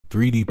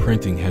3D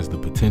printing has the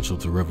potential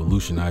to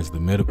revolutionize the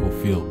medical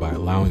field by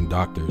allowing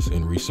doctors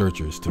and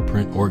researchers to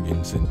print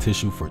organs and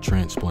tissue for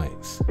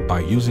transplants. By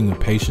using a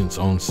patient's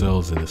own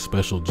cells in a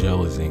special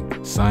gel as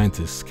ink,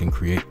 scientists can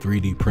create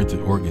 3D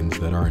printed organs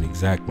that are an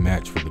exact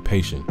match for the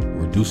patient,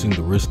 reducing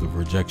the risk of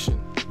rejection.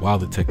 While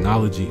the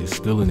technology is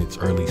still in its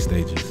early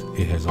stages,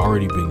 it has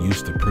already been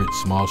used to print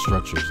small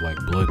structures like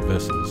blood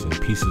vessels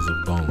and pieces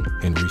of bone,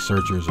 and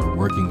researchers are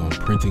working on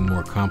printing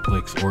more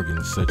complex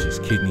organs such as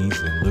kidneys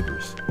and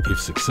livers. If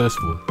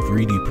successful,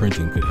 3D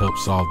printing could help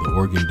solve the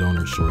organ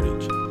donor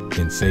shortage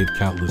and save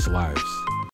countless lives.